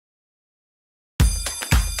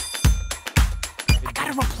I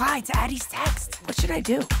gotta reply to Addie's text. What should I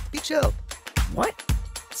do? Be chill. What?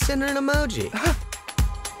 Send her an emoji.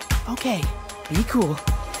 Okay, be cool.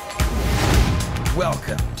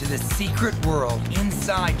 Welcome to the secret world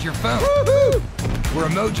inside your phone, where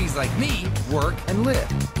emojis like me work and live.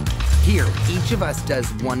 Here, each of us does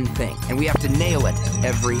one thing, and we have to nail it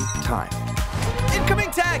every time.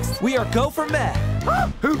 Incoming text! We are go for meh.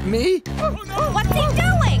 Who, me? What's he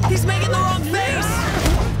doing? He's making the wrong face!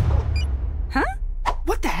 Huh?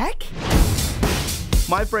 What the heck?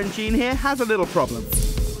 My friend Jean here has a little problem.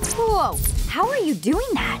 Whoa, how are you doing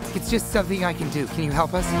that? It's just something I can do. Can you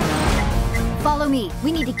help us? Follow me.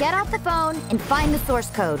 We need to get off the phone and find the source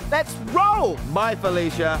code. Let's roll! Bye,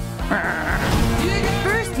 Felicia.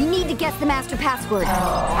 First, we need to guess the master password.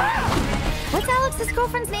 What's Alex's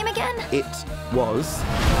girlfriend's name again? It was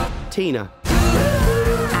Tina,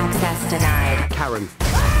 Access denied. Karen,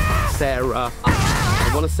 Sarah.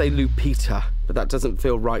 I want to say Lupita, but that doesn't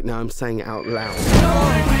feel right now I'm saying it out loud.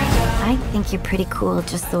 I think you're pretty cool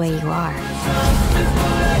just the way you are.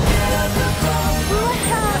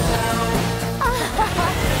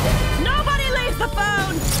 Nobody leaves the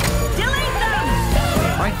phone! Delete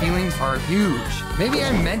them! My feelings are huge. Maybe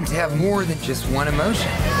I'm meant to have more than just one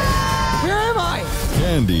emotion. Where am I?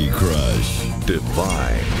 Candy Crush.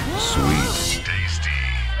 Divine. Sweet. Tasty.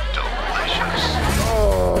 Delicious.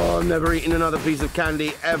 Oh, I'm never eating another piece of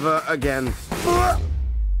candy ever again.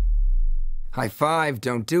 High five,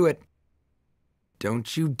 don't do it.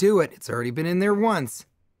 Don't you do it. It's already been in there once.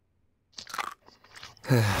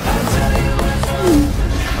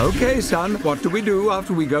 Okay, son, what do we do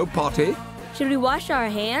after we go potty? Should we wash our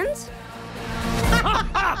hands?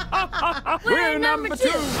 We're number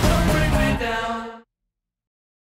two!